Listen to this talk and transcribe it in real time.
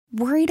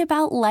Worried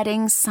about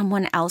letting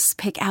someone else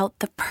pick out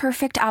the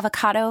perfect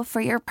avocado for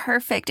your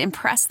perfect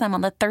impress them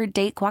on the third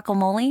date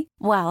guacamole?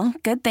 Well,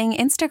 good thing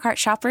Instacart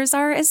shoppers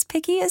are as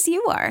picky as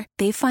you are.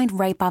 They find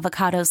ripe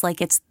avocados like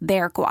it's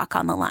their guac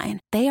on the line.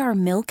 They are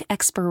milk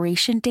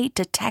expiration date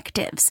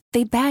detectives.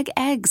 They bag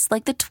eggs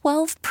like the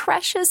 12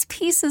 precious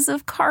pieces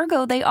of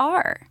cargo they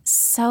are.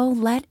 So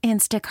let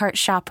Instacart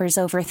shoppers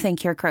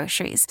overthink your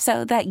groceries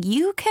so that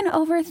you can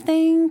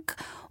overthink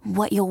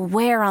what you'll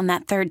wear on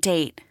that third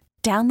date.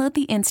 Download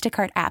the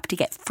Instacart app to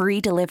get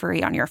free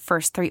delivery on your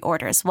first 3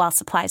 orders while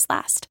supplies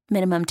last.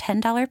 Minimum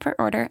 $10 per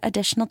order.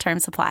 Additional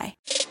terms apply.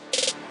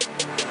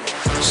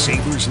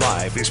 Sabres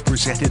Live is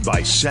presented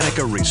by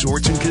Seneca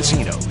Resorts and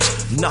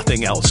Casinos.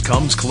 Nothing else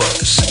comes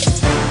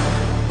close.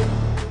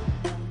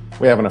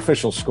 We have an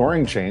official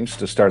scoring change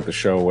to start the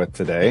show with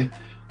today.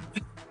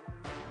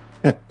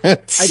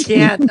 I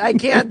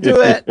can't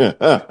do it.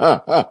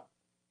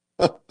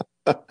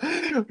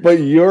 But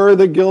you're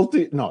the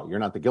guilty. No, you're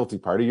not the guilty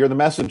party. You're the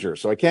messenger.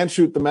 So I can't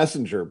shoot the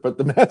messenger, but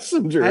the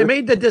messenger. I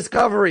made the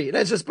discovery.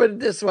 Let's just put it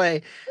this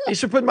way. You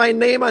should put my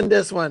name on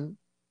this one.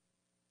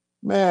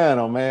 Man,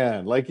 oh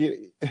man.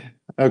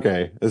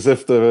 Okay. As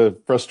if the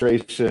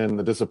frustration,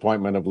 the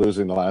disappointment of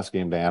losing the last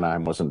game to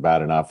Anaheim wasn't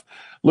bad enough.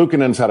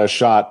 Luukkonen's had a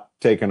shot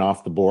taken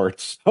off the board.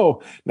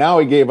 So now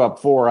he gave up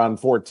 4 on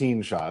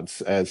 14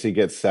 shots as he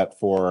gets set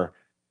for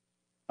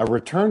a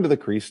return to the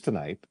crease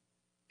tonight.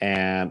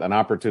 And an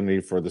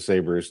opportunity for the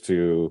Sabres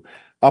to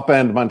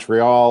upend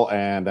Montreal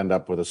and end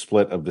up with a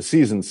split of the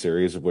season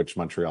series, of which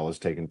Montreal has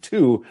taken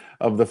 2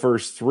 of the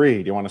first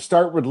 3. Do you want to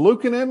start with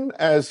Luukkonen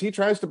as he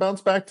tries to bounce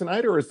back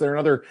tonight, or is there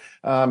another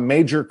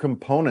major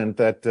component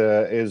that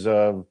is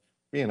of,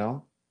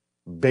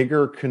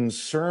 bigger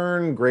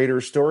concern,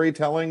 greater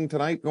storytelling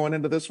tonight going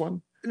into this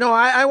one? No,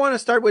 I want to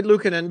start with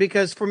Luukkonen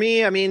because for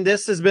me,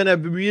 this has been a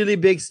really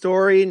big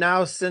story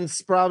now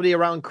since probably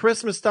around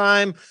Christmas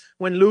time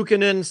when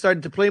Luukkonen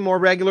started to play more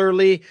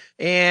regularly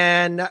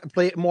and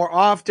play more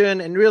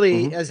often and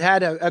really has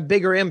had a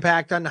bigger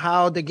impact on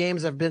how the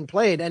games have been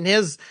played. And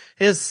his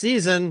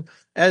season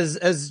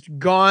has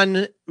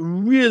gone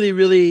really,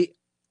 really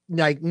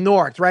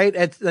north, right?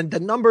 The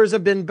numbers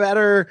have been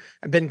better,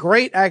 have been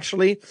great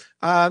actually.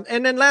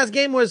 And then last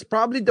game was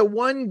probably the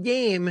one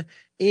game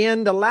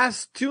in the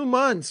last 2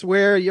 months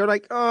where you're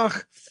like,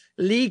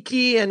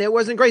 leaky, and it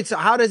wasn't great. So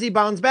how does he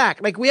bounce back?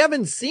 We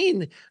haven't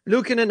seen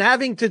Luukkonen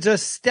having to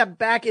just step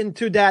back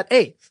into that,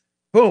 hey,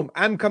 boom,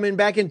 I'm coming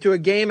back into a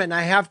game and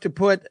I have to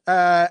put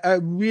a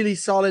really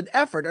solid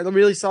effort or a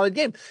really solid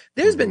game.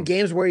 There's been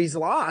games where he's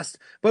lost,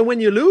 but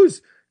when you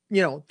lose,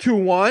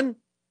 2-1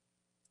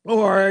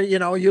 or,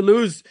 you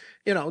lose,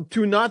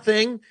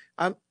 2-0,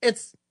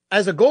 it's,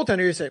 as a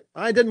goaltender, you say,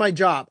 I did my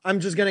job. I'm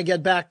just going to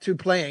get back to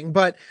playing.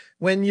 But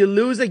when you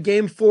lose a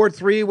game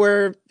 4-3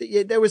 where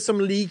there was some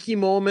leaky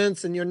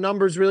moments and your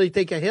numbers really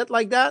take a hit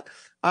like that,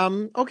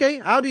 okay,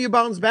 how do you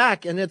bounce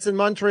back? And it's in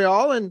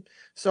Montreal. And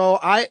so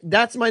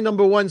that's my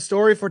number one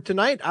story for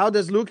tonight. How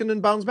does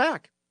Luukkonen bounce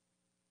back?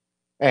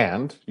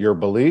 And your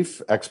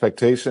belief,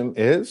 expectation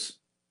is?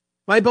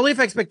 My belief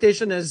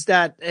expectation is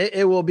that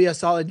it will be a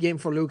solid game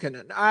for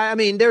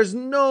Luukkonen. There's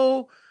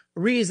no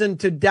reason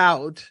to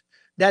doubt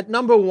that,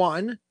 number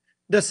one,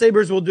 the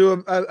Sabres will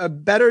do a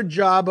better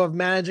job of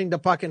managing the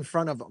puck in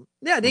front of them.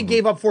 Yeah, they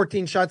gave up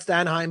 14 shots to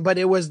Anaheim, but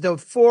it was the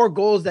 4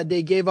 goals that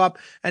they gave up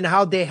and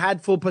how they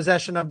had full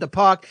possession of the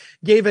puck,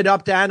 gave it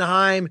up to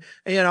Anaheim,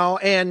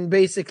 and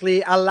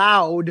basically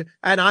allowed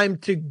Anaheim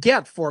to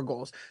get 4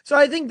 goals. So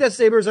I think the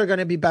Sabres are going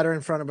to be better in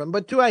front of them.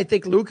 But 2, I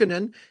think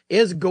Luukkonen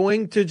is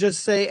going to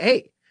just say,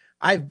 hey,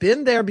 I've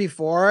been there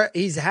before.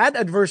 He's had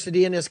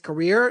adversity in his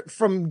career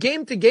from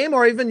game to game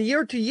or even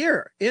year to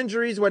year,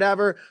 injuries,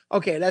 whatever.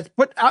 Okay, let's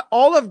put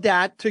all of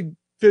that to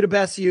the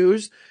best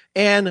use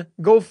and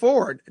go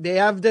forward. They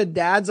have the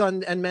dads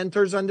and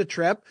mentors on the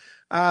trip.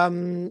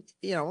 I'm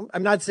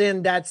not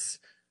saying that's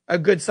a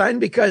good sign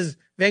because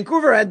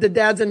Vancouver had the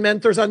dads and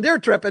mentors on their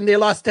trip and they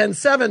lost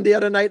 10-7 the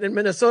other night in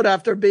Minnesota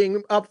after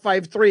being up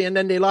 5-3, and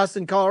then they lost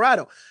in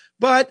Colorado.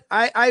 But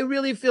I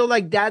really feel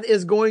like that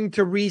is going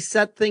to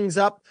reset things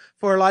up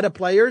for a lot of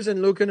players, and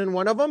Luukkonen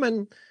one of them.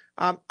 And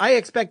I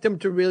expect him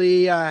to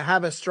really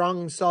have a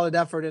strong, solid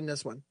effort in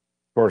this one.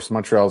 Of course,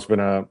 Montreal's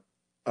been a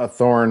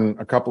thorn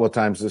a couple of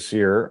times this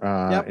year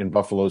in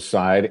Buffalo's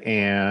side,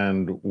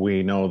 and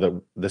we know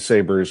that the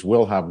Sabres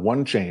will have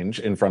one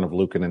change in front of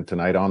Luukkonen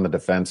tonight on the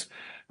defense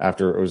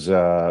after it was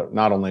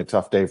not only a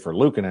tough day for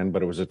Luukkonen,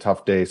 but it was a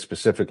tough day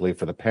specifically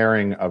for the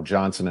pairing of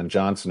Johnson and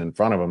Johnson in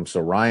front of him.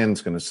 So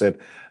Ryan's going to sit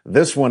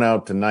this one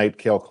out tonight.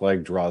 Cale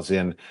Clegg draws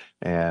in,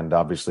 and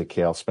obviously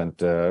Cale spent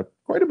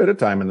quite a bit of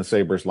time in the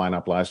Sabres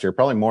lineup last year,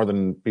 probably more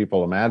than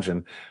people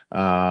imagine.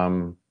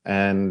 And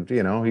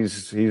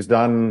he's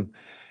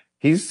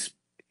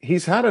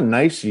had a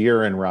nice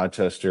year in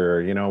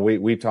Rochester.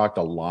 We talked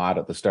a lot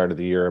at the start of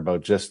the year about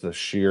just the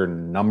sheer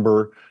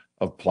number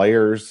of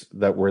players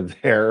that were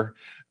there.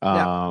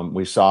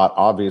 We saw it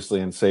obviously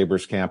in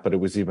Sabres camp, but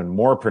it was even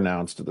more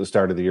pronounced at the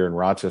start of the year in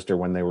Rochester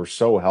when they were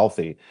so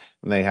healthy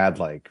and they had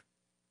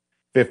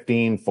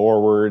 15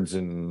 forwards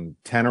and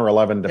 10 or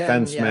 11 10,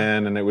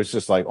 defensemen. And it was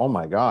just like, oh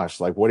my gosh,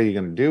 like, what are you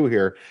going to do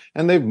here?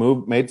 And they've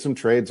made some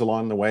trades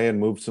along the way and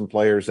moved some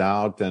players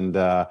out. And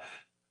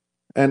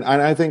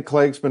I think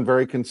Clegg's been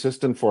very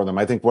consistent for them.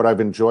 I think what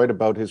I've enjoyed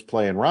about his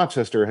play in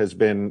Rochester has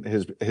been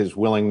his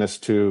willingness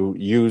to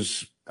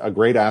use a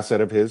great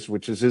asset of his,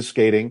 which is his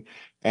skating,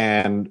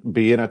 and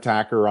be an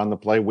attacker on the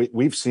play.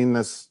 We've seen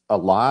this a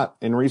lot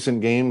in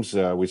recent games.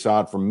 We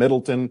saw it from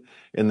Middleton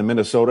in the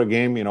Minnesota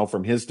game.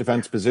 From his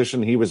defense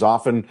position, he was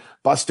often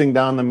busting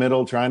down the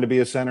middle, trying to be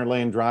a center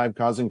lane drive,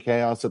 causing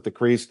chaos at the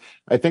crease.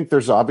 I think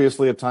there's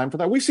obviously a time for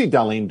that. We see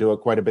Dahlin do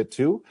it quite a bit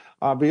too,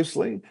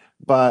 obviously.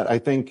 But I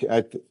think,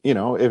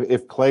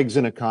 if Clegg's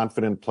in a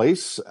confident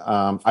place,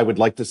 I would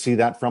like to see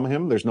that from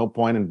him. There's no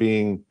point in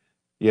being,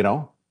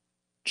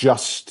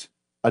 just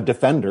a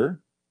defender.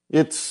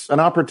 It's an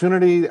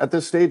opportunity at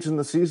this stage in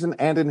the season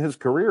and in his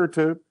career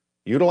to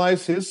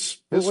utilize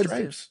his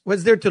strengths.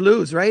 What's there to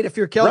lose, right? If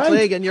you're Kel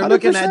Clegg and you're 100%.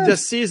 Looking at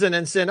this season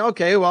and saying,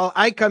 okay, well,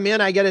 I come in,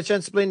 I get a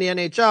chance to play in the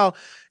NHL,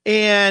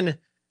 and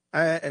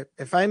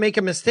if I make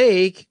a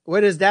mistake,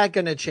 what is that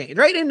going to change?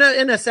 Right?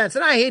 In a sense,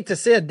 and I hate to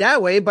say it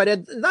that way, but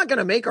it's not going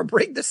to make or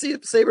break the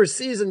Sabres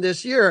season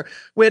this year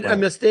with a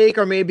mistake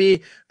or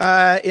maybe,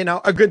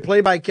 a good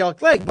play by Kel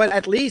Clegg, but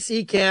at least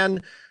he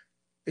can,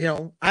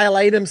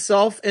 highlight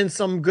himself in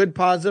some good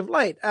positive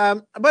light.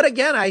 But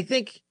again, I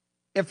think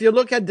if you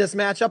look at this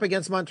matchup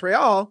against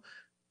Montreal,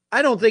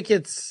 I don't think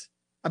it's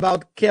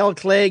about Kel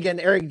Clegg and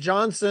Eric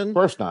Johnson. Of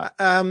course not.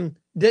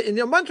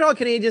 The Montreal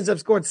Canadiens have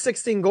scored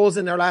 16 goals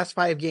in their last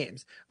 5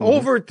 games,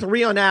 over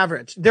 3 on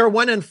average. They're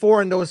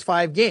 1-4 in those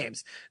 5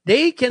 games.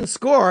 They can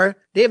score.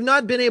 They have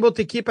not been able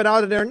to keep it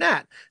out of their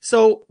net.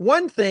 So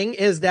one thing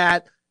is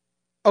that,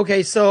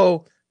 okay,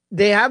 so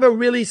they have a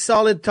really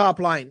solid top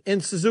line in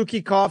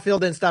Suzuki,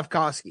 Caulfield, and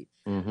Stavkovsky.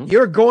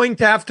 You're going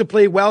to have to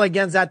play well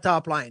against that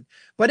top line.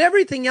 But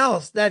everything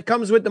else that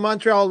comes with the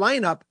Montreal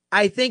lineup,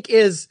 I think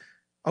is,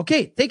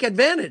 okay, take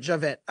advantage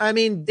of it. I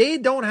mean, they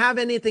don't have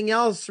anything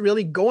else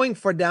really going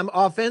for them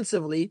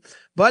offensively,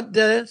 but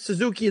the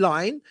Suzuki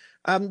line,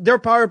 their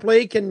power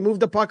play can move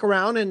the puck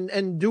around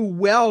and do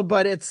well,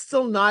 but it's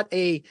still not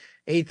a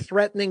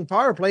threatening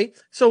power play.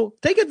 So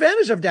take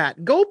advantage of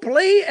that. Go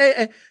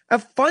play a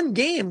fun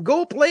game.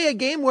 Go play a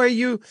game where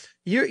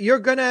you're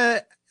going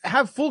to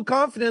have full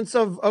confidence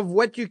of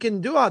what you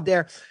can do out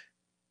there.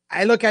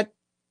 I look at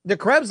the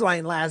Krebs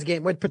line last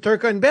game with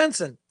Peterka and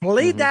Benson.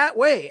 Played that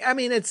way. I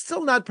mean, it's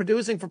still not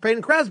producing for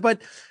Peyton Krebs,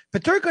 but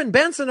Peterka and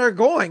Benson are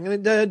going. I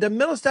mean, the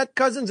Middlestat,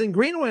 Cousins, and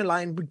Greenway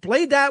line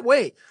played that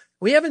way.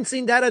 We haven't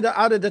seen that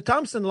out of the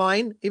Thompson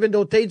line, even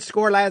though Tate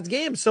scored last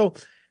game. So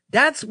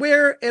that's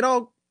where it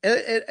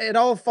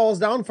all falls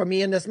down for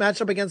me in this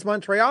matchup against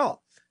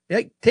Montreal.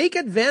 Take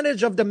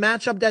advantage of the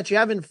matchup that you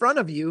have in front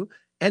of you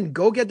and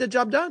go get the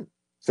job done.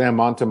 Sam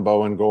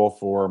Montembeault in goal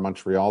for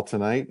Montreal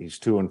tonight. He's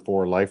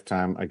 2-4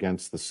 lifetime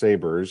against the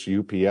Sabres.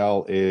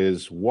 UPL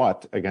is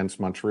what against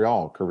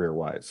Montreal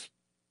career-wise?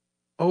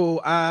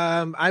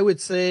 I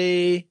would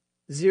say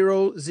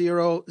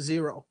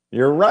 0-0-0.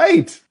 You're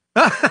right.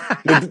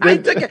 I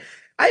took it.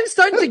 I'm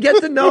starting to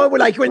get to know,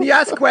 like, when you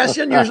ask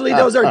questions, usually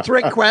those are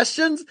trick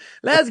questions.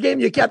 Last game,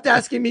 you kept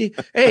asking me,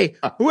 hey,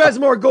 who has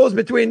more goals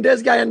between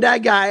this guy and that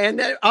guy?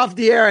 And off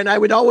the air, and I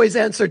would always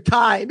answer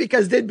tie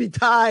because they'd be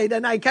tied.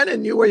 And I kind of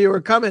knew where you were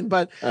coming,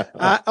 but,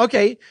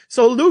 okay.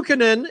 So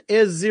Luukkonen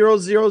is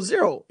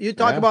 0-0-0. You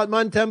talk about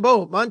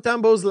Montembeault.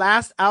 Montembeault's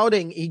last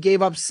outing, he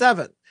gave up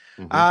 7.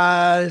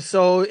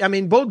 So, I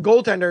mean, both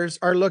goaltenders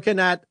are looking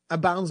at a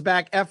bounce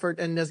back effort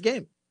in this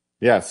game.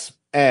 Yes.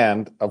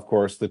 And, of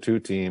course, the two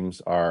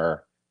teams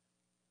are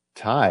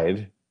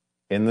tied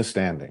in the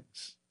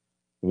standings.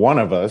 One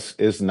of us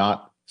is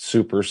not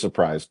super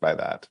surprised by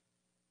that.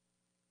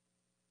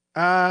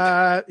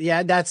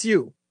 Yeah, that's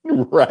you.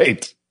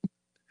 Right.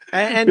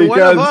 And one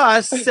of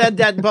us said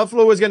that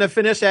Buffalo was going to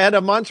finish ahead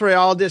of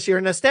Montreal this year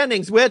in the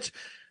standings, which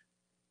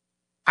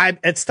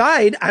it's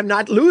tied. I'm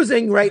not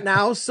losing right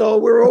now, so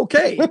we're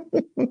okay.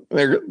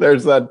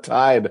 There's that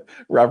tied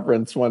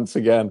reference once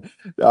again.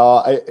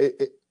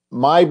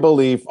 My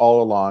belief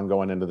all along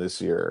going into this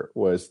year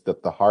was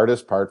that the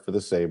hardest part for the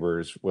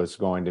Sabres was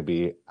going to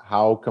be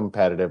how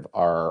competitive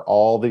are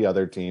all the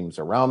other teams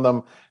around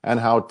them and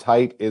how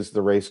tight is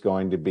the race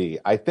going to be.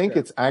 I think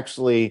it's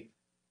actually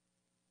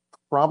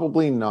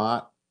probably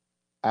not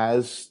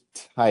as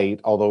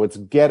tight, although it's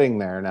getting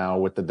there now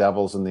with the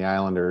Devils and the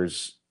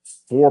Islanders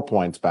 4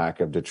 points back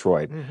of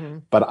Detroit.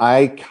 But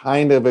I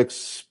kind of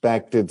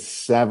expected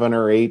 7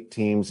 or 8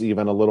 teams,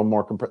 even a little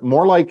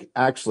more like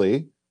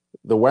actually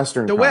the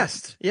Western Conference.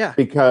 West, yeah.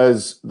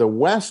 Because the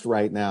West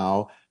right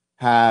now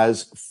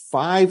has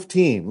 5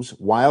 teams,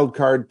 wild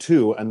card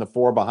 2 and the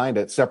 4 behind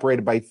it,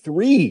 separated by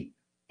 3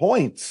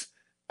 points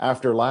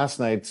after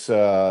last night's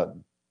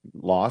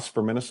loss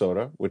for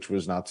Minnesota, which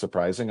was not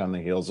surprising on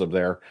the heels of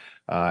their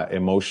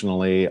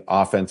emotionally,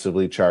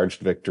 offensively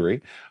charged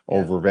victory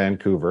over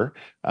Vancouver.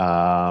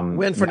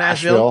 Win for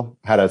Nashville.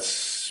 Had a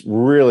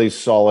really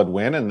solid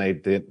win, and they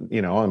did,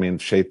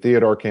 Shea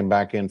Theodore came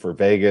back in for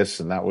Vegas,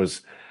 and that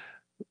was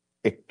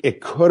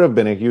it could have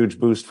been a huge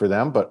boost for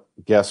them, but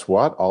guess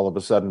what? All of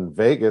a sudden,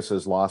 Vegas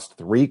has lost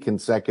 3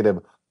 consecutive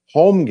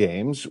home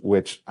games,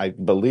 which I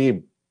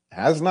believe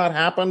has not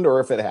happened,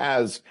 or if it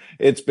has,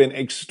 it's been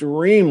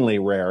extremely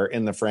rare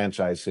in the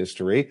franchise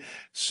history.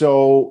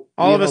 So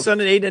all of a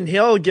sudden, Adin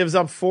Hill gives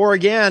up 4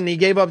 again. He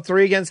gave up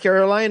 3 against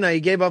Carolina. He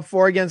gave up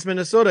 4 against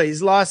Minnesota.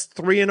 He's lost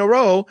 3 in a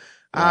row.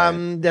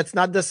 Right. That's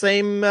not the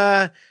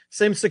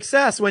same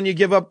success when you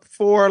give up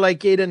 4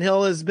 like Adin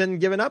Hill has been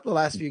giving up the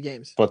last few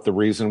games. But the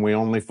reason we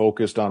only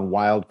focused on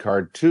wild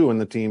card 2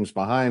 and the teams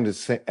behind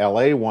is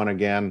LA won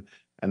again,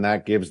 and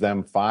that gives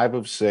them 5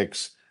 of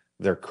 6.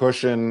 Their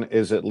cushion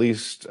is at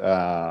least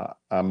a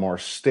more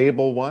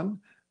stable one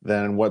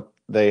than what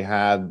they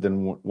had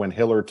when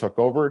Hiller took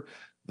over.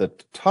 The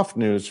tough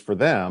news for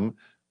them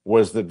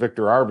was that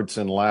Victor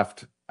Arvidsson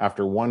left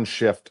after 1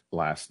 shift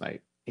last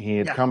night. He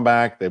had come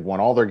back. They've won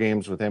all their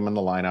games with him in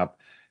the lineup,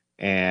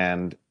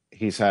 and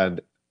he's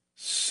had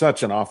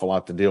such an awful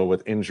lot to deal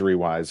with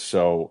injury-wise.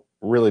 So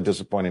really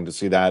disappointing to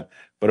see that.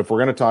 But if we're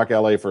going to talk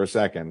LA for a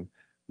second,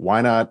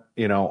 why not,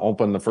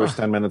 open the first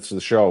 10 minutes of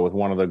the show with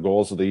one of the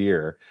goals of the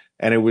year?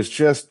 And it was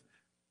just,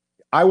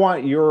 I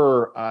want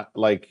your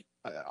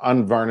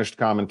unvarnished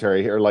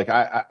commentary here. Like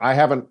I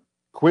haven't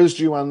quizzed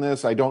you on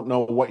this. I don't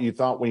know what you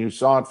thought when you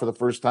saw it for the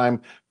first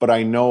time, but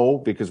I know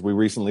because we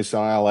recently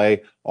saw LA,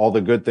 all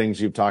the good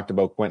things you've talked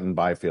about Quinton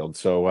Byfield.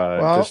 So,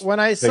 when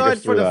I saw it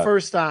for the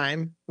first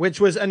time, which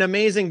was an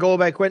amazing goal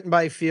by Quinton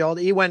Byfield,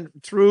 he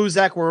went through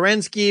Zach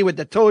Werenski with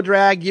the toe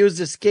drag, used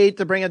his skate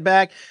to bring it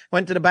back,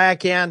 went to the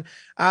backhand.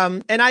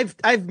 And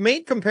I've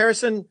made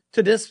comparison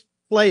to this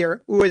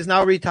player who is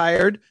now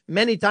retired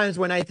many times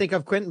when I think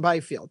of Quinton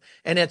Byfield,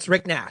 and it's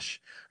Rick Nash.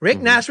 Rick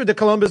Nash with the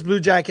Columbus Blue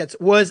Jackets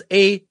was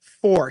a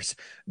force,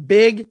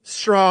 big,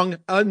 strong,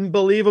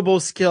 unbelievable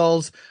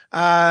skills,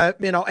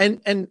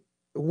 and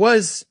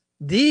was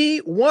the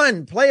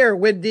one player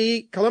with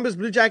the Columbus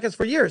Blue Jackets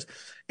for years.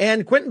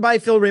 And Quinton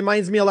Byfield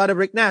reminds me a lot of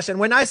Rick Nash. And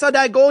when I saw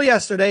that goal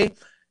yesterday,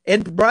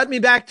 it brought me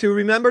back to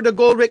remember the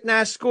goal Rick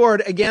Nash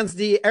scored against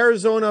the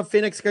Arizona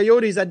Phoenix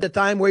Coyotes at the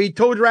time, where he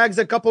toe drags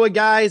a couple of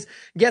guys,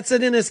 gets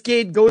it in his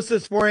skate, goes to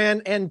his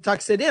forehand, and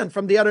tucks it in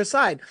from the other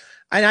side.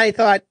 And I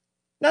thought,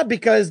 not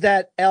because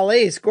that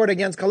LA scored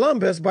against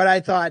Columbus, but I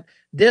thought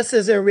this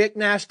is a Rick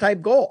Nash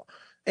type goal.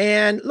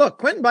 And look,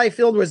 Quinton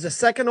Byfield was the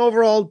 2nd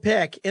overall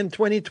pick in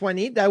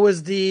 2020. That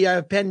was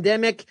the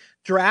pandemic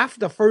draft,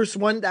 the first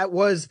one that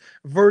was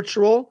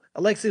virtual.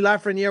 Alexis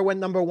Lafreniere went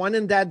number 1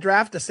 in that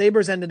draft. The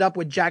Sabres ended up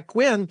with Jack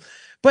Quinn.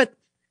 But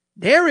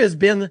there has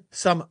been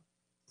some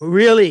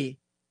really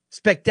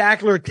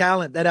spectacular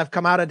talent that have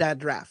come out of that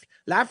draft.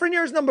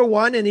 Lafreniere is number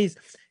 1, and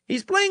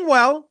he's playing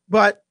well,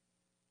 but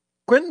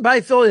Quinton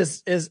Byfield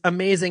is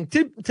amazing.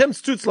 Tim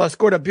Stützle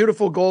scored a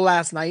beautiful goal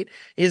last night.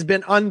 He's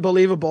been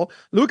unbelievable.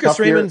 Lucas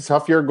Raymond,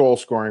 tough year goal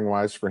scoring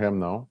wise for him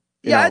though.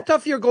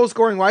 Tough year goal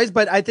scoring wise,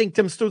 but I think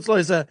Tim Stützle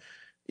is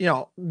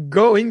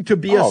going to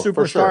be a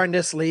superstar in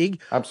this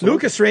league. Absolutely.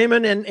 Lucas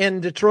Raymond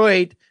in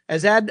Detroit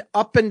has had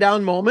up and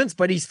down moments,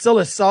 but he's still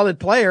a solid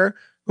player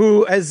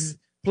who has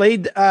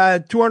played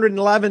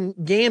 211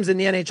 games in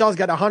the NHL. He's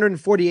got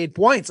 148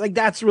 points. Like,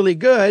 that's really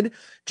good.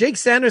 Jake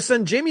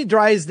Sanderson, Jamie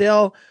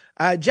Drysdale,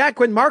 Jack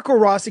Quinn, Marco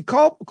Rossi,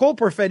 Cole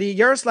Perfetti,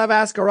 Yaroslav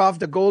Askarov,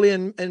 the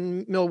goalie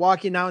in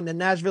Milwaukee now in the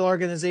Nashville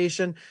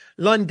organization,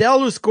 Lundell,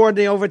 who scored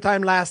the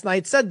overtime last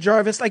night, Seth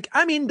Jarvis.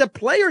 The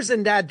players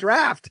in that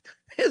draft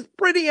is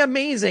pretty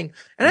amazing.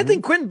 And I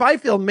think Quinton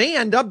Byfield may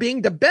end up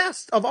being the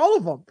best of all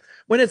of them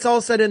when it's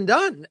all said and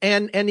done.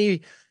 And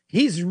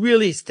he's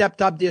really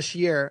stepped up this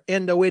year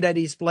in the way that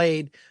he's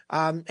played.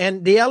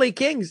 And the LA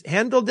Kings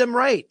handled him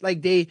right.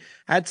 Like, they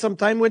had some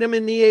time with him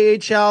in the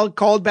AHL,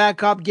 called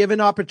back up, given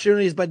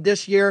opportunities. But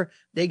this year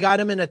they got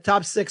him in a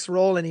top 6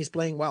 role, and he's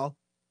playing well.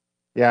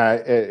 Yeah,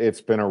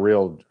 it's been a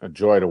real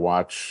joy to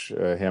watch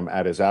him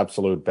at his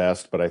absolute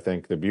best. But I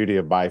think the beauty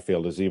of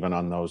Byfield is even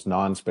on those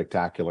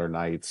non-spectacular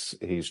nights,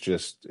 he's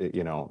just,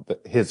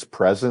 his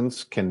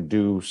presence can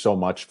do so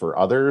much for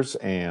others.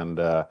 And,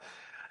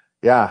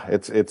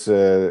 it's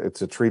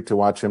a treat to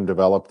watch him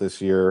develop this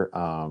year.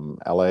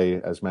 LA,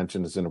 as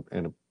mentioned, is in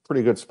a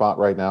pretty good spot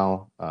right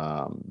now.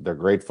 They're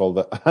grateful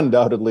that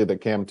undoubtedly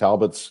that Cam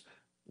Talbot's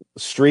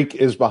streak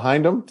is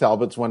behind him.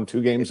 Talbot's won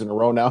 2 games in a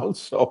row now.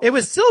 So it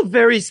was still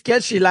very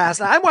sketchy last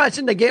night. I'm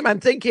watching the game. I'm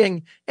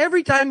thinking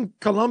every time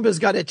Columbus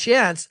got a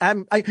chance,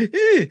 I'm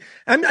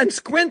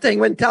squinting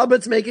when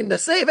Talbot's making the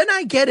save, and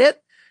I get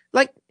it.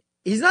 Like,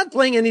 he's not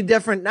playing any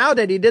different now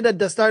that he did at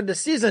the start of the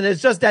season.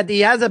 It's just that he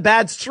has a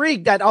bad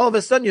streak that all of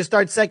a sudden you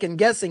start second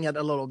guessing it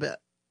a little bit.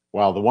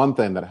 Well, the one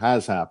thing that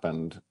has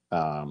happened,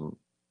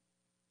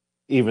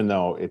 even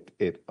though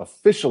it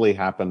officially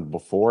happened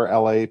before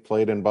LA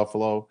played in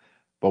Buffalo,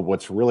 but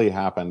what's really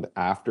happened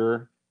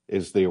after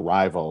is the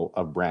arrival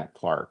of Brandt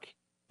Clarke.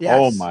 Yes.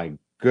 Oh my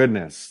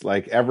goodness.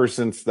 Like, ever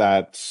since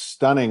that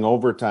stunning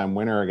overtime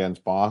winner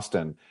against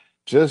Boston,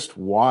 just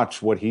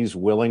watch what he's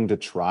willing to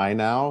try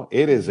now.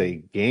 It is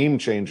a game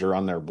changer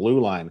on their blue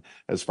line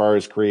as far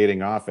as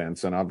creating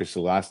offense. And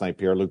obviously last night,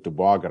 Pierre-Luc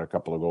Dubois got a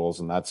couple of goals,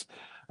 and that's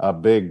a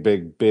big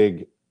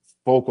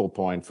focal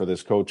point for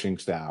this coaching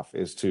staff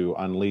is to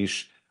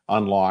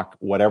unlock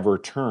whatever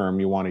term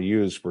you want to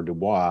use for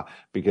Dubois,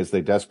 because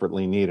they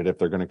desperately need it if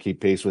they're going to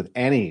keep pace with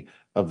any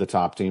of the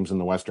top teams in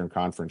the Western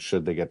Conference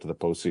should they get to the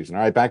postseason. All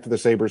right, back to the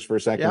Sabres for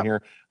a second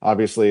here.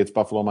 Obviously, it's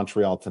Buffalo,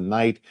 Montreal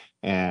tonight,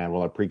 and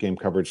we'll have pregame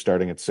coverage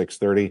starting at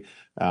 6:30.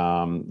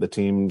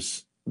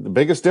 The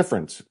biggest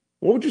difference,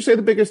 what would you say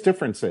the biggest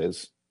difference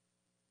is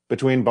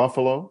between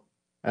Buffalo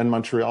and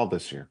Montreal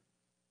this year,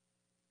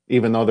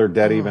 even though they're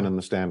dead even in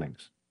the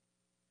standings?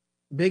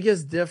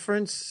 Biggest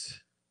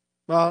difference?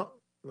 Well,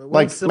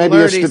 like maybe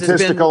a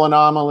statistical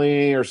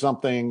anomaly or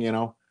something,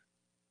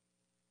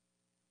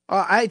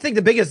 I think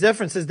the biggest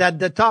difference is that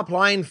the top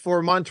line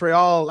for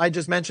Montreal, I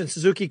just mentioned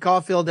Suzuki,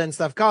 Caulfield, and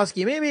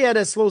Slafkovsky. Maybe had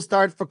a slow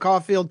start for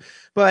Caulfield,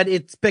 but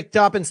it's picked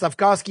up, and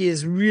Slafkovsky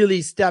has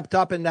really stepped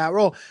up in that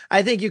role.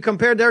 I think you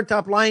compare their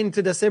top line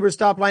to the Sabres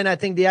top line. I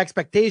think the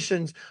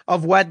expectations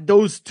of what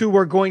those two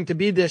were going to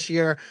be this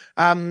year,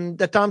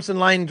 the Thompson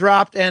line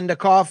dropped and the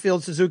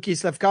Caulfield, Suzuki,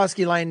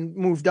 Slafkovsky line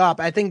moved up.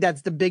 I think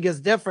that's the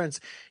biggest difference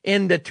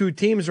in the two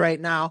teams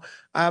right now.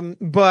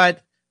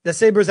 But the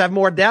Sabres have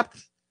more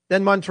depth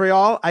than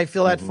Montreal. I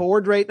feel at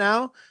forward right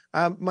now.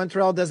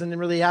 Montreal doesn't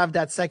really have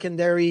that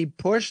secondary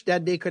push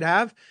that they could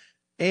have.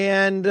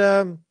 And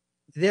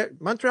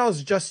Montreal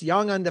is just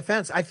young on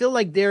defense. I feel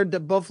like they're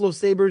the Buffalo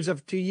Sabres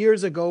of 2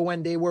 years ago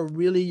when they were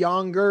really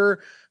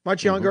younger,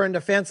 much younger in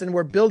defense and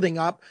were building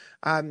up.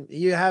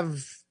 You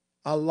have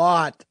a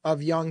lot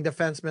of young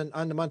defensemen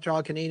on the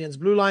Montreal Canadiens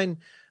blue line,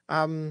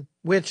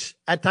 which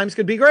at times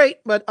could be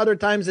great, but other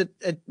times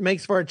it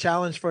makes for a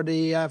challenge for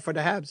the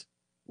Habs.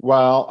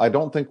 Well, I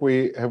don't think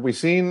we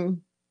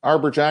seen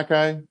Arbor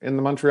Jacki in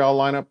the Montreal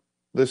lineup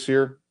this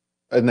year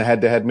in the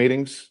head-to-head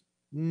meetings.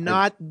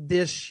 Not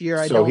this year.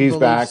 I so don't he's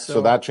believe back, so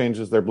that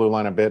changes their blue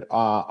line a bit.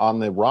 On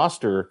the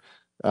roster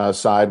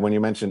side, when you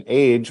mention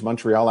age,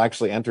 Montreal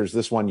actually enters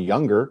this one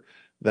younger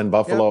than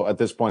Buffalo at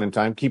this point in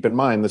time. Keep in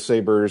mind the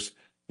Sabres,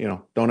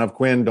 don't have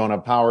Quinn, don't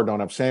have Power, don't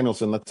have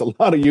Samuelson. That's a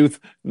lot of youth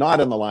not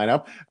in the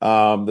lineup.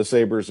 The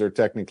Sabres are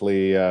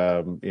technically,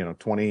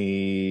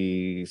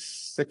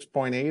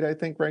 26.8, I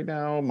think, right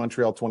now.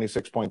 Montreal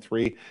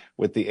 26.3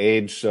 with the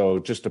age. So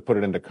just to put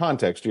it into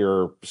context,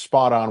 you're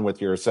spot on with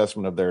your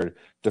assessment of their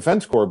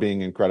defense core being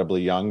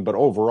incredibly young. But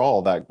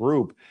overall, that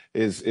group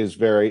is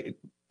very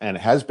and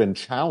has been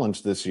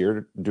challenged this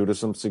year due to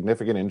some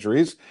significant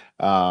injuries.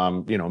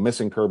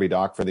 Missing Kirby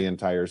Dach for the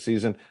entire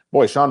season.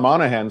 Boy, Sean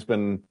Monahan's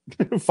been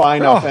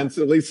fine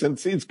offensively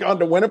since he's gone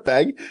to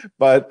Winnipeg.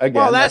 But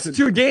again, last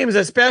 2 games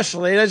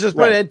especially. Let's just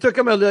put it.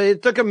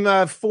 It took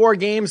him 4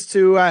 games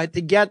to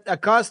get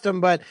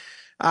accustomed. But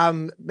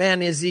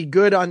man, is he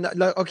good on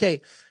the?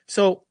 Okay,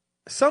 so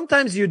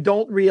sometimes you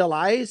don't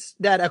realize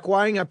that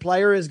acquiring a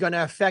player is going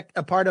to affect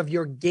a part of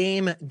your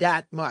game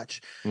that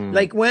much.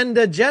 Like when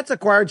the Jets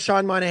acquired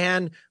Sean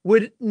Monahan,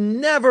 would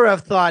never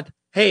have thought,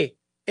 hey,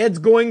 it's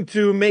going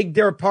to make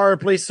their power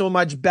play so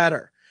much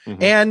better.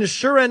 And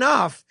sure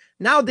enough,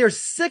 now they're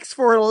 6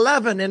 for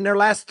 11 in their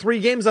last 3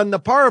 games on the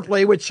power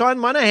play with Sean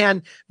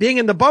Monahan being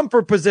in the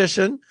bumper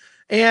position.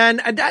 And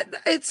that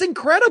it's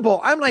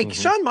incredible. I'm like,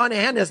 Sean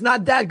Monahan is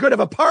not that good of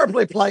a power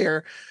play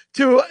player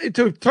to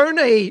turn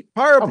a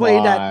power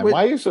play that.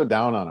 Why are you so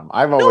down on him?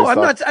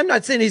 I'm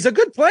not saying he's a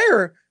good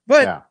player,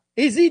 but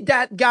is he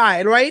that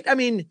guy? Right? I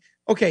mean,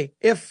 okay,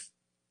 if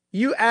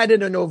you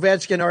added an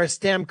Ovechkin or a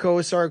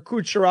Stamkos or a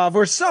Kucherov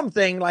or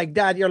something like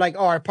that, you're like,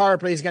 oh, our power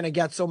play is going to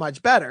get so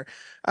much better.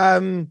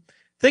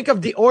 Think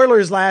of the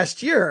Oilers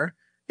last year.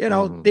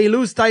 They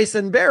lose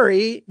Tyson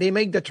Barrie. They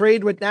make the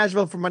trade with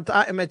Nashville for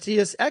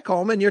Matthias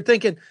Ekholm. And you're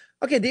thinking,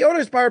 okay, the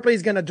Oilers power play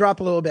is going to drop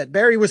a little bit.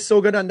 Barrie was so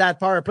good on that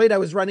power play that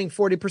was running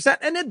 40%,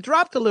 and it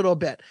dropped a little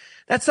bit.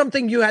 That's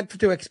something you had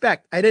to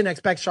expect. I didn't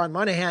expect Sean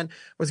Monahan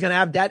was going to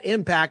have that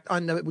impact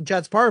on the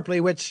Jets power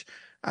play, which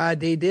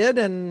they did.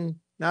 And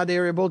now they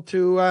were able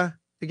to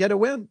get a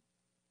win.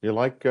 You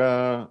like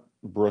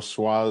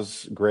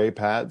Brossois' gray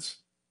pads?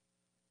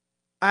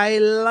 I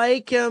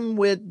like him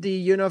with the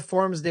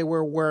uniforms they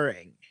were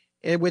wearing,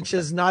 which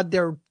is not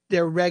their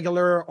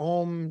regular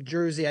home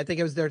jersey. I think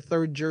it was their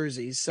 3rd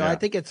jersey. So I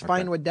think it's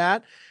fine with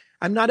that.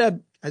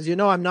 As you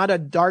know, I'm not a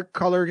dark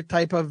color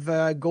type of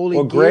goalie.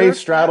 Well, gray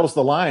straddles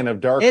the line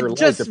of dark or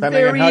light,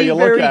 depending on how you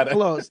look at it.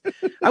 Close.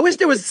 I wish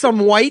there was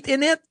some white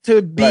in it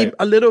to be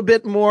a little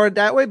bit more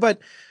that way, but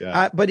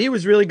he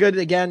was really good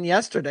again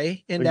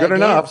yesterday. Good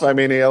enough. I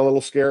mean, he had a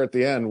little scare at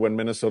the end when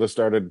Minnesota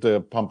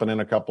started pumping in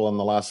a couple in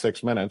the last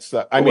 6 minutes.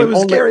 It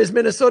was scary as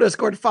Minnesota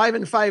scored 5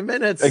 in 5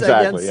 minutes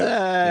against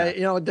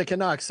the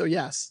Canucks. So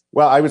yes.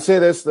 Well, I would say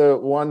this: the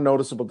one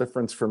noticeable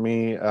difference for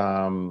me.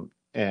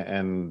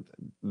 And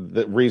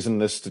the reason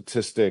this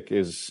statistic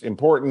is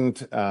important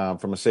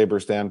from a Sabre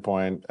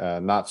standpoint,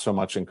 not so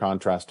much in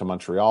contrast to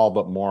Montreal,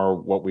 but more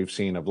what we've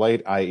seen of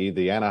late, i.e.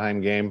 the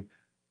Anaheim game,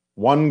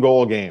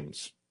 1-goal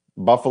games.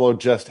 Buffalo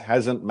just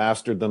hasn't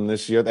mastered them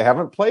this year. They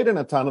haven't played in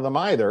a ton of them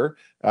either,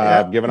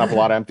 given up a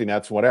lot of empty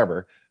nets,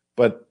 whatever.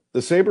 But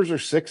the Sabres are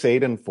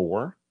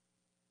 6-8-4.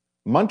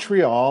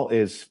 Montreal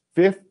is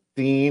 15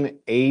 16,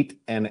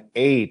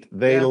 8-8.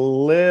 They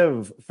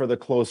live for the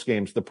close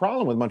games. The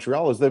problem with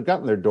Montreal is they've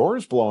gotten their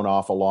doors blown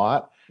off a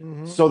lot.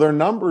 So their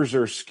numbers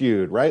are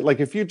skewed, right? Like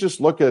if you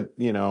just look at,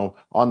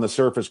 on the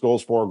surface,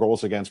 goals for,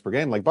 goals against per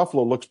game, like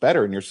Buffalo looks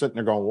better, and you're sitting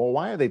there going, well,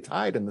 why are they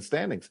tied in the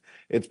standings?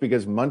 It's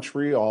because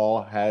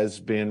Montreal has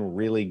been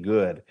really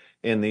good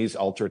in these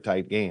ultra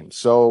tight games.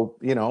 So,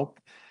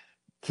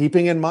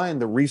 keeping in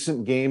mind the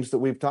recent games that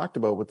we've talked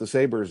about with the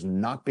Sabres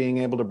not being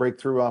able to break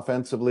through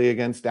offensively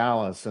against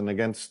Dallas and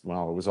against, it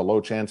was a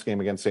low chance game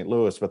against St.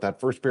 Louis, but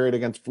that first period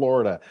against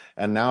Florida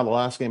and now the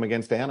last game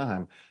against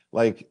Anaheim.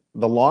 Like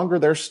the longer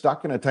they're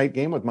stuck in a tight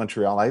game with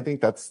Montreal, I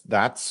think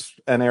that's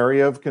an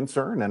area of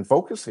concern and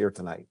focus here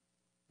tonight.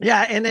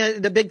 Yeah,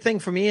 and the big thing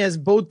for me is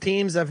both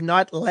teams have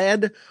not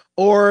led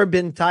or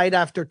been tied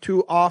after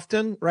two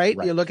often, right?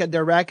 You look at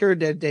their record,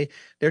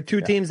 they're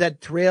two teams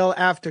that trail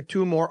after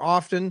two more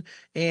often,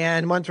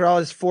 and Montreal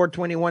is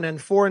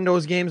 4-21-4 in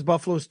those games.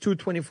 Buffalo's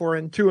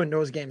 2-24-2 in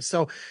those games.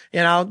 So,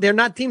 they're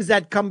not teams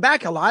that come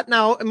back a lot.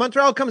 Now,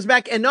 Montreal comes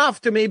back enough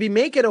to maybe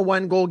make it a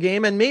 1-goal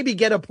game and maybe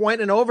get a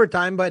point in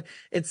overtime, but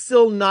it's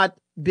still not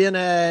been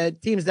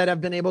teams that have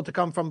been able to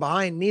come from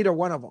behind, neither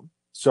one of them.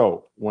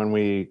 So when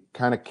we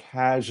kind of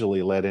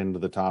casually led into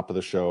the top of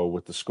the show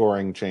with the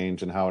scoring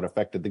change and how it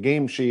affected the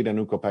game sheet and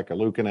Ukko-Pekka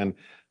Luukkonen,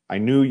 I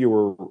knew you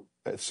were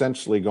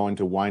essentially going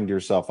to wind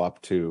yourself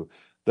up to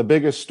the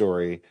biggest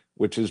story,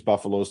 which is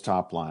Buffalo's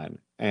top line.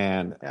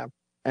 And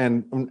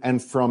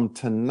from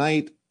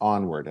tonight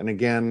onward, and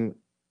again,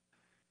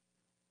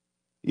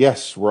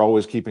 yes, we're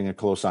always keeping a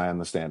close eye on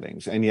the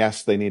standings. And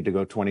yes, they need to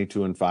go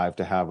 22-5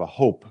 to have a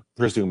hope,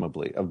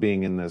 presumably, of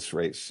being in this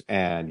race.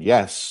 And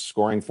yes,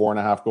 scoring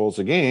 4.5 goals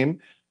a game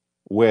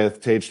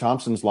with Tage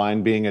Thompson's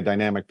line being a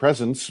dynamic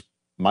presence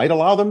might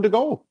allow them to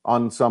go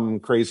on some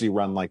crazy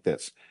run like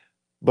this.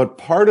 But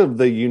part of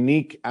the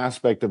unique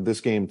aspect of this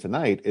game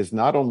tonight is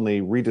not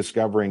only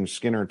rediscovering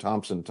Skinner,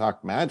 Thompson,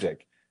 Tuch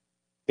magic,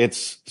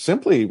 it's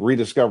simply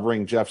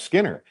rediscovering Jeff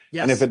Skinner.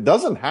 Yes. And if it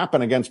doesn't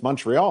happen against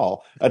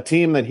Montreal, a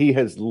team that he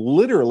has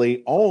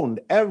literally owned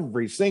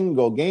every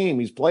single game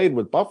he's played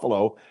with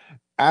Buffalo,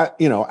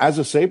 as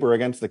a Sabre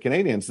against the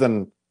Canadiens,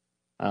 then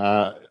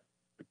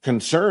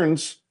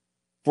concerns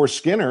for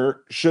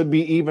Skinner should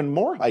be even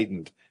more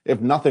heightened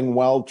if nothing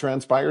well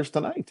transpires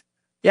tonight.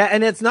 Yeah,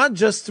 and it's not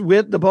just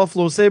with the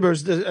Buffalo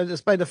Sabres,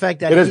 despite the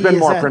fact that it has been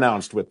more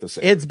pronounced with the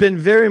Sabres. It's been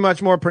very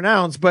much more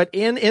pronounced, but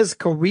in his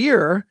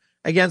career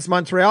against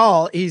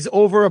Montreal, he's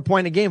over a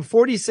point a game,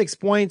 46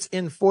 points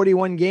in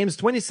 41 games,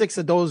 26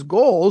 of those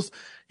goals.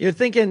 You're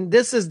thinking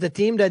this is the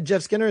team that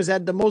Jeff Skinner has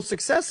had the most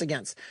success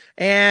against.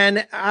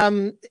 And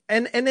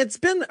it's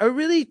been a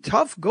really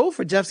tough go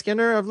for Jeff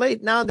Skinner of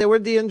late. Now there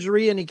was the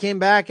injury and he came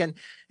back and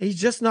he's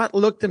just not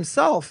looked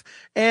himself.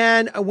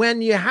 And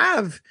when you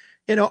have,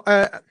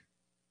 a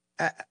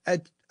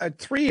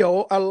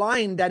trio, a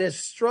line that has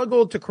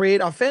struggled to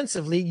create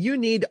offensively, you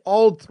need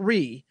all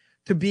three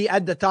to be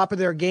at the top of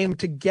their game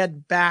to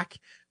get back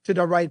to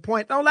the right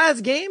point. Now,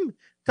 last game,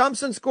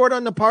 Thompson scored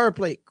on the power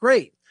play.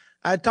 Great.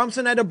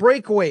 Thompson had a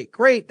breakaway.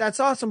 Great. That's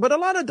awesome. But a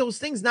lot of those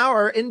things now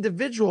are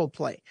individual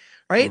play,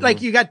 right? Mm-hmm.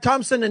 Like you got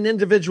Thompson an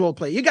individual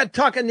play. You got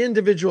Tuch an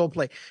individual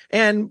play.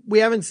 And we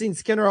haven't seen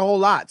Skinner a whole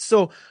lot.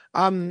 So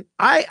I'm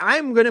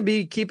going to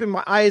be keeping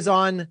my eyes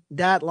on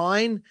that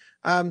line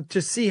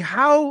to see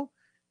how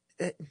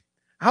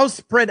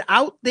spread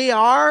out they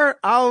are.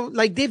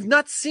 They've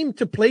not seemed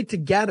to play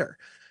together.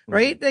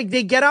 Right? Like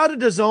they get out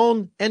of the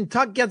zone and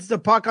Tuch gets the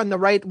puck on the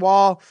right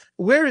wall.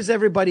 Where is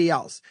everybody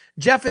else?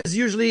 Jeff is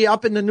usually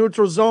up in the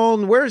neutral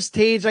zone. Where's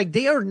Tage? Like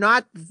they are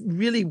not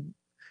really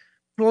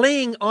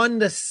playing on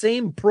the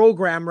same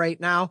program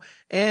right now.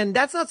 And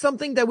that's not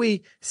something that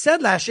we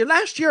said last year.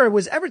 Last year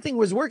everything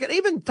was working.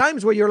 Even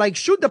times where you're like,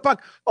 shoot the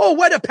puck. Oh,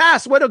 what a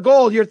pass. What a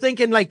goal. You're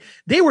thinking like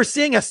they were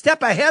seeing a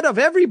step ahead of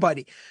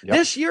everybody. Yep.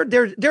 This year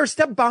they're a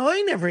step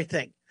behind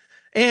everything.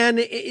 And,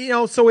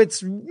 so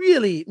it's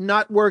really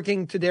not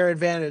working to their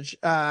advantage.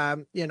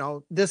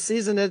 This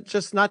season, it's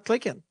just not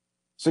clicking.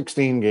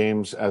 16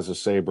 games as a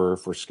Sabre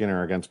for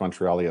Skinner against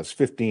Montreal. He has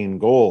 15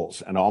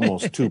 goals and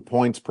almost 2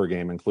 points per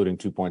game, including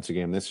 2 points a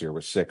game this year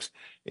with 6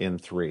 in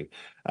 3.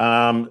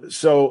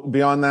 So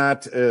beyond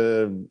that,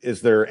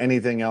 is there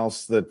anything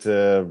else that,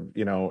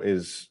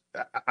 is,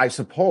 I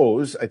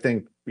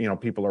think,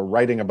 people are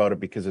writing about it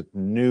because it's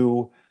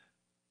new.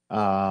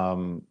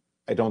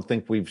 I don't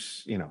think we've,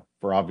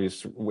 for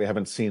obvious, we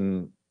haven't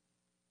seen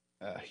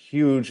a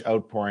huge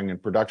outpouring in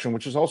production,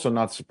 which is also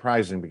not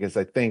surprising because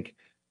I think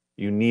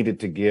you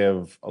needed to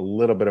give a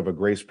little bit of a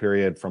grace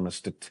period from a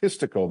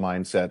statistical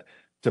mindset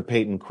to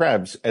Peyton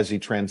Krebs as he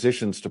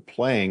transitions to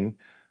playing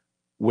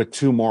with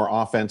 2 more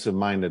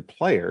offensive-minded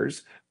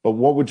players. But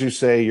what would you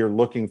say you're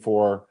looking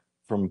for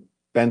from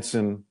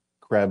Benson,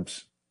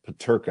 Krebs,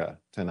 Peterka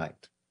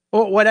tonight?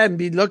 Well, what I'd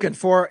be looking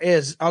for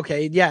is,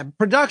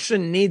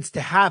 production needs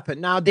to happen.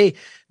 Now, they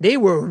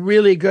were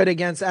really good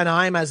against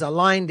Anaheim as a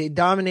line. They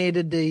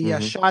dominated the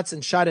shots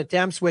and shot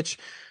attempts, which,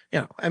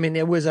 I mean,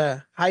 it was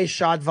a high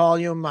shot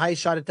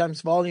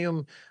attempts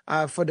volume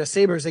for the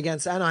Sabres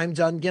against Anaheim.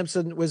 John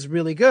Gibson was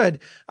really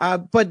good.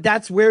 But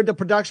that's where the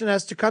production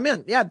has to come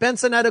in. Yeah,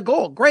 Benson had a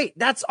goal. Great.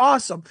 That's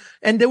awesome.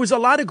 And there was a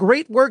lot of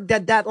great work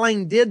that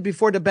line did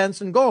before the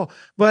Benson goal.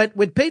 But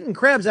with Peyton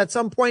Krebs, at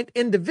some point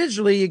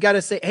individually, you got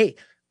to say, hey,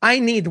 I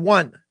need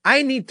one.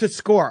 I need to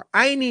score.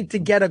 I need to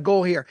get a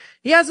goal here.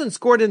 He hasn't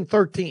scored in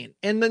 13.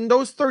 And in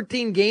those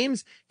 13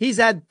 games, he's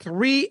had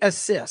 3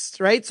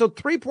 assists, right? So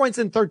 3 points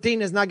in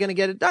 13 is not going to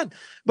get it done.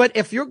 But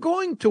if you're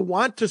going to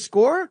want to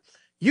score,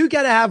 you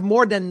got to have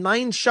more than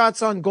 9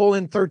 shots on goal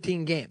in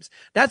 13 games.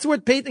 That's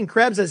what Peyton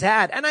Krebs has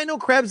had. And I know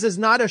Krebs is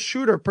not a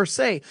shooter per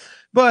se,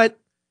 but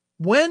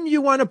when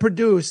you want to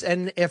produce,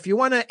 and if you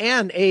want to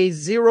end a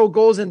 0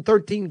 goals in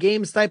 13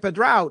 games type of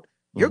drought,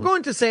 you're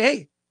going to say,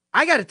 hey,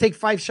 I got to take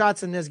 5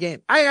 shots in this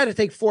game. I got to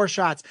take 4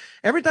 shots.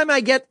 Every time I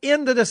get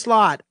into the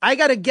slot, I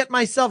got to get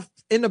myself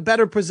in a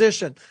better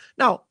position.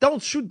 Now,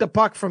 don't shoot the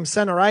puck from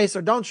center ice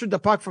or don't shoot the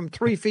puck from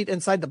 3 feet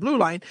inside the blue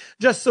line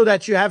just so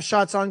that you have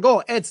shots on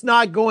goal. It's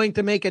not going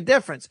to make a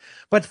difference.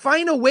 But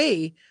find a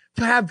way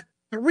to have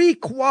 3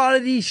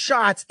 quality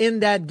shots in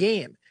that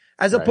game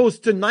as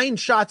opposed to 9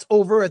 shots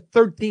over a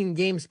 13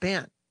 game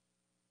span.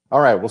 All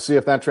right, we'll see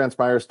if that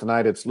transpires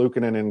tonight. It's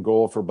Luukkonen in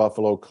goal for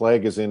Buffalo.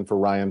 Clegg is in for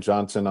Ryan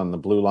Johnson on the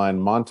blue line.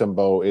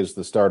 Montembeault is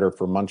the starter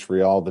for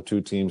Montreal. The two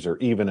teams are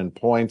even in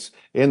points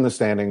in the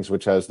standings,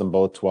 which has them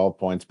both 12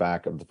 points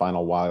back of the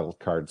final wild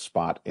card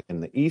spot in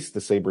the East.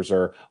 The Sabres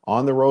are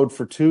on the road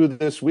for 2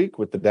 this week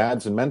with the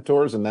Dads and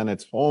Mentors, and then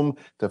it's home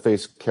to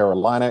face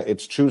Carolina.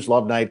 It's Choose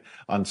Love Night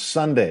on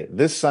Sunday.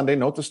 This Sunday,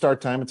 note the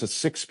start time. It's a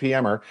 6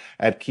 p.m.er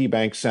at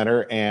KeyBank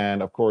Center,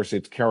 and of course,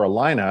 it's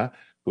Carolina,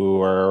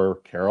 who are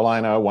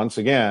Carolina once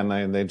again,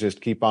 and they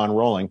just keep on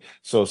rolling.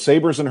 So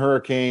Sabres and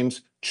Hurricanes,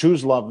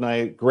 Choose Love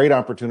Night, great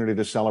opportunity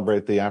to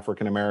celebrate the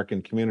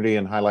African-American community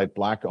and highlight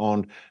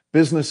Black-owned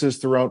businesses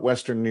throughout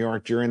Western New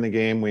York during the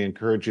game. We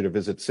encourage you to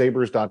visit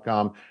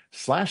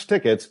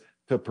sabres.com/tickets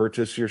to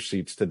purchase your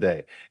seats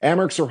today.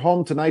 Amherst are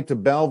home tonight to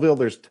Belleville.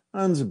 There's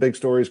tons of big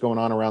stories going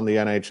on around the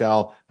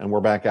NHL, and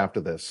we're back after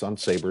this on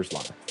Sabres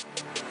Live.